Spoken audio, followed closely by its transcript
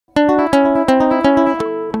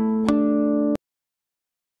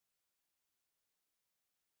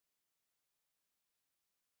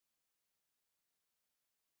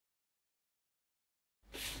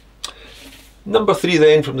Number 3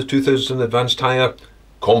 then from the 2000 Advanced Higher,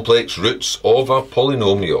 complex roots of a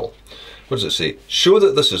polynomial. What does it say? Show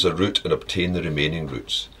that this is a root and obtain the remaining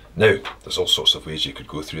roots. Now, there's all sorts of ways you could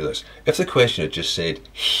go through this. If the question had just said,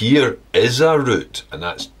 here is a root, and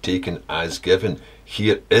that's taken as given,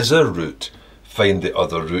 here is a root, find the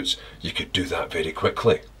other roots, you could do that very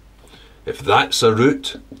quickly. If that's a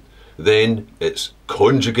root, then its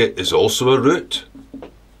conjugate is also a root.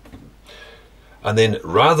 And then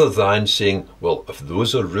rather than saying, well, if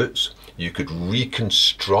those are roots, you could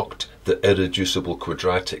reconstruct the irreducible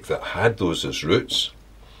quadratic that had those as roots.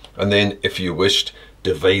 And then if you wished,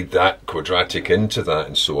 divide that quadratic into that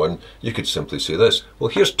and so on, you could simply say this. Well,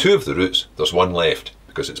 here's 2 of the roots, there's 1 left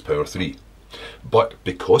because it's power 3. But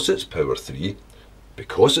because it's power 3,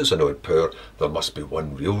 because it's an odd power, there must be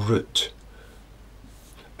 1 real root.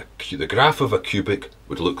 The graph of a cubic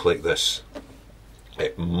would look like this.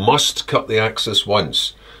 It must cut the axis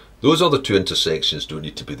once. Those other 2 intersections don't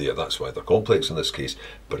need to be there, that's why they're complex in this case,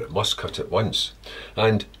 but it must cut it once.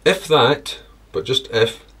 And if that, but just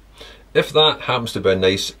if that happens to be a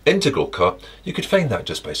nice integral cut, you could find that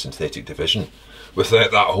just by synthetic division,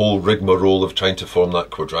 without that whole rigmarole of trying to form that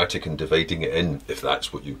quadratic and dividing it in. If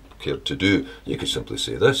that's what you cared to do, you could simply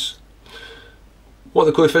say this. What are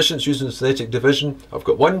the coefficients using synthetic division? I've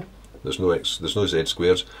got 1, there's no x, there's no z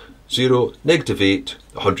squares, 0, -8,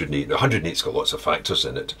 108. Now 108's got lots of factors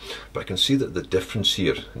in it, but I can see that the difference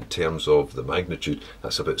here in terms of the magnitude,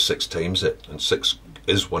 that's about 6 times it, and 6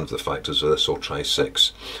 is one of the factors of this, so I'll try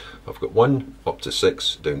 6. I've got 1 up to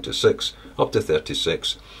 6, down to 6, up to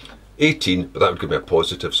 36, 18, but that would give me a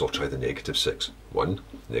positive, so I'll try the -6. 1,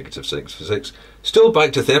 -6, still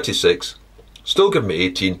back to 36, still give me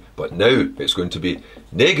 18, but now it's going to be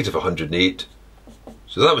 -108.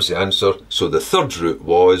 So that was the answer. So the third root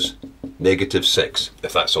was -6,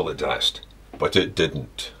 if that's all it asked. But it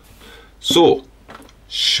didn't. So,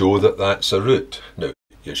 show that that's a root. Now,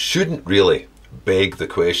 you shouldn't really beg the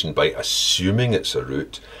question by assuming it's a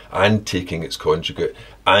root and taking its conjugate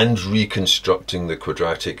and reconstructing the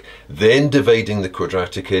quadratic, then dividing the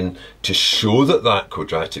quadratic in to show that that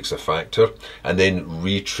quadratic's a factor, and then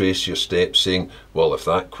retrace your steps saying, well, if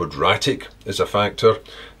that quadratic is a factor,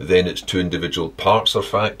 then its 2 individual parts are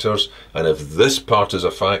factors, and if this part is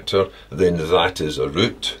a factor, then that is a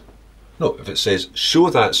root. No, if it says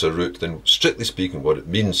show that's a root, then strictly speaking what it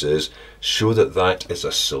means is show that that is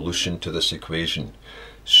a solution to this equation.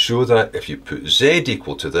 Show that if you put z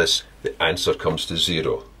equal to this, the answer comes to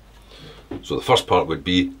 0. So the first part would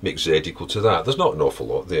be make z equal to that. There's not an awful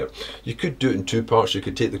lot there. You could do it in 2 parts. You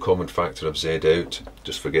could take the common factor of z out,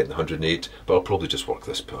 just forgetting the 108, but I'll probably just work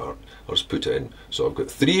this part. I'll just put it in. So I've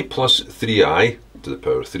got 3 plus 3i to the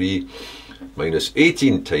power 3 minus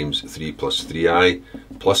 18 times 3 plus 3i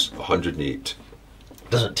plus 108. It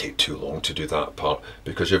doesn't take too long to do that part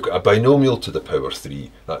because you've got a binomial to the power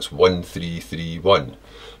 3. That's 1, 3, 3, 1.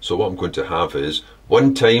 So what I'm going to have is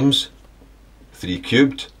 1 times 3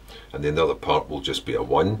 cubed, and then the other part will just be a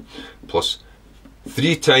 1, plus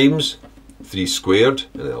 3 times 3 squared,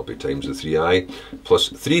 and then it'll be times the 3i, plus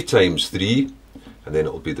 3 times 3, and then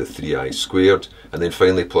it'll be the 3i squared, and then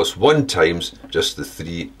finally plus 1 times just the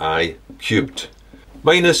 3i cubed,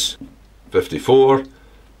 minus 54,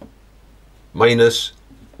 minus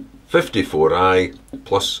 54i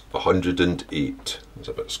plus 108. That's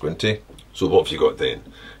a bit squinty. So what have you got then?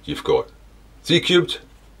 You've got 3 cubed,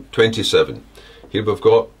 27. Here we've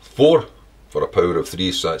got 4 for a power of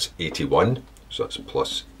 3, so that's 81. So that's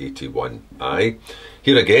plus 81i.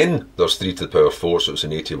 Here again, there's 3 to the power 4, so it's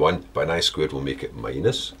an 81, but an I squared will make it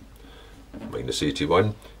minus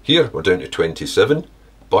 81. Here we're down to 27,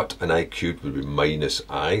 but an I cubed would be minus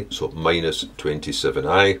I, so minus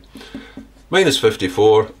 27i, minus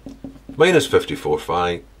 54, minus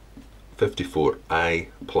 54i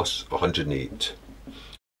plus 108.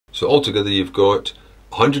 So altogether you've got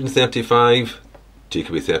 135, take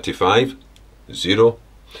away 35, 0.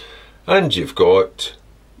 And you've got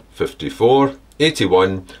 54,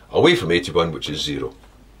 81, away from 81, which is 0.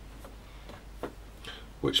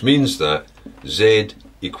 Which means that z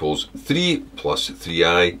equals 3 plus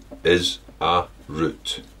 3i is a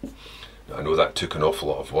root. Now, I know that took an awful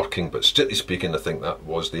lot of working, but strictly speaking, I think that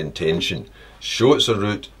was the intention. Show it's a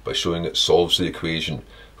root by showing it solves the equation,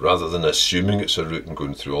 rather than assuming it's a root and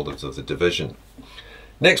going through all of the division.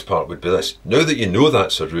 Next part would be this. Now that you know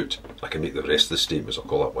that's a root, I can make the rest of the statements. I'll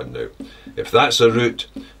call that one now. If that's a root,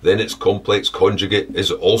 then its complex conjugate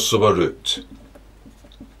is also a root.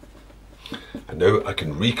 And now I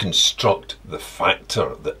can reconstruct the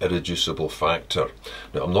factor, the irreducible factor.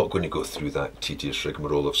 Now I'm not going to go through that tedious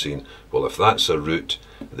rigmarole of saying, well, if that's a root,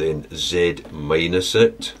 then z minus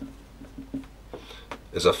it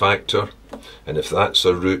is a factor, and if that's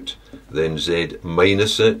a root, then z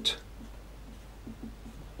minus it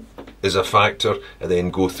is a factor, and then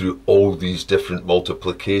go through all these different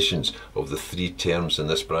multiplications of the 3 terms in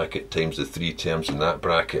this bracket times the 3 terms in that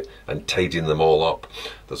bracket and tidying them all up.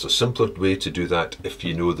 There's a simpler way to do that if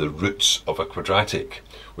you know the roots of a quadratic,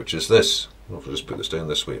 which is this. I'll just put this down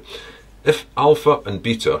this way. If alpha and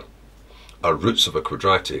beta are roots of a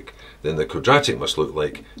quadratic, then the quadratic must look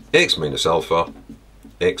like x minus alpha,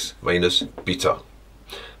 x minus beta.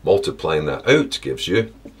 Multiplying that out gives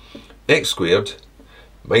you x squared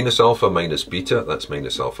minus alpha minus beta, that's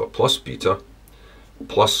minus alpha plus beta,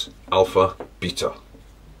 plus alpha beta.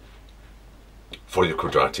 For your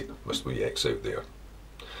quadratic, must be x out there.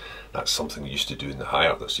 That's something we used to do in the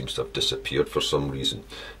higher that seems to have disappeared for some reason.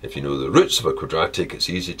 If you know the roots of a quadratic, it's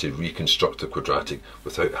easy to reconstruct the quadratic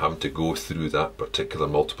without having to go through that particular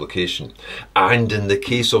multiplication. And in the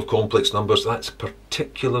case of complex numbers, that's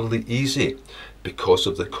particularly easy because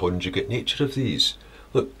of the conjugate nature of these.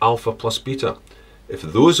 Look, alpha plus beta. If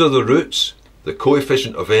those are the roots, the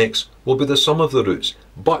coefficient of x will be the sum of the roots.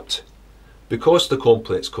 But because the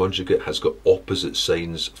complex conjugate has got opposite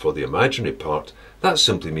signs for the imaginary part, that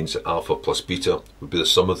simply means that alpha plus beta would be the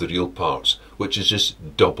sum of the real parts, which is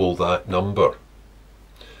just double that number.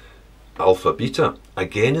 Alpha beta,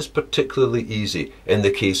 again, is particularly easy in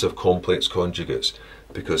the case of complex conjugates,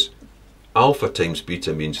 because alpha times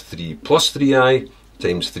beta means 3 plus 3i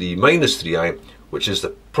times 3 minus 3i, which is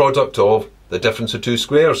the product of the difference of two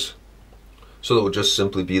squares. So that will just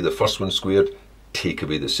simply be the first one squared, take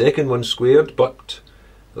away the second one squared, but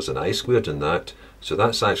there's an I squared in that, so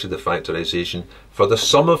that's actually the factorisation for the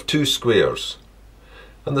sum of two squares.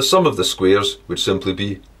 And the sum of the squares would simply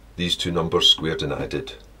be these two numbers squared and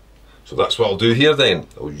added. So that's what I'll do here then.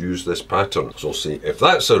 I'll use this pattern. So I'll say if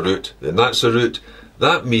that's a root, then that's a root.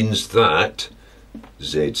 That means that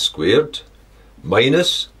z squared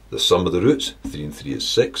minus the sum of the roots, 3 and 3 is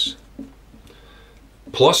 6,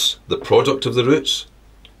 plus the product of the roots,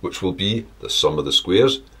 which will be the sum of the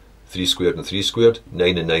squares, 3 squared and 3 squared,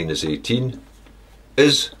 9 and 9 is 18,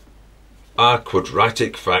 is a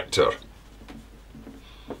quadratic factor.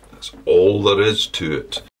 That's all there is to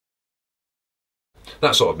it.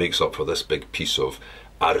 That sort of makes up for this big piece of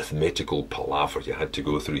arithmetical palaver you had to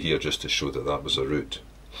go through here just to show that that was a root.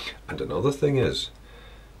 And another thing is,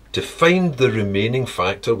 to find the remaining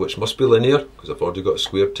factor, which must be linear, because I've already got a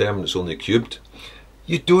squared term and it's only cubed,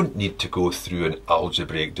 you don't need to go through an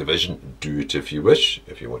algebraic division. Do it if you wish,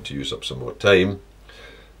 if you want to use up some more time.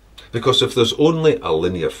 Because if there's only a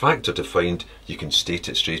linear factor to find, you can state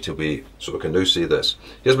it straight away. So I can now say this.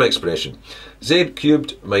 Here's my expression. Z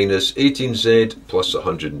cubed minus 18z plus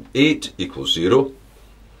 108 equals 0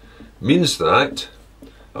 means that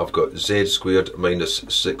I've got z squared minus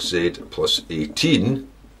 6z plus 18,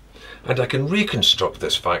 and I can reconstruct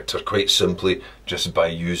this factor quite simply just by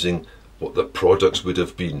using what the products would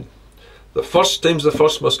have been. The first times the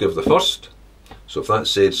first must give the first. So if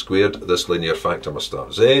that's z squared, this linear factor must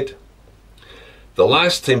start z. The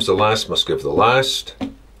last times the last must give the last.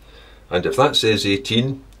 And if that says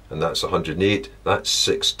 18 and that's 108, that's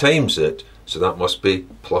 6 times it, so that must be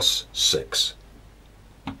plus 6.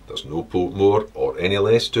 There's no more or any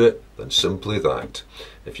less to it than simply that.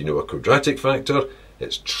 If you know a quadratic factor,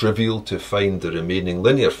 it's trivial to find the remaining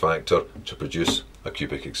linear factor to produce a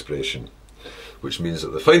cubic expression. Which means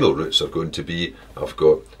that the final roots are going to be, I've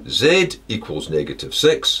got z equals negative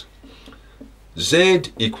 6, z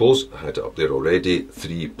equals, I had it up there already,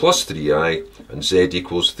 3 plus 3i, and z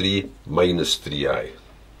equals 3 minus 3i.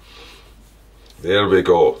 There we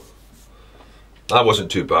go. That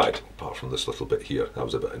wasn't too bad, apart from this little bit here. That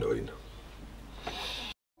was a bit annoying.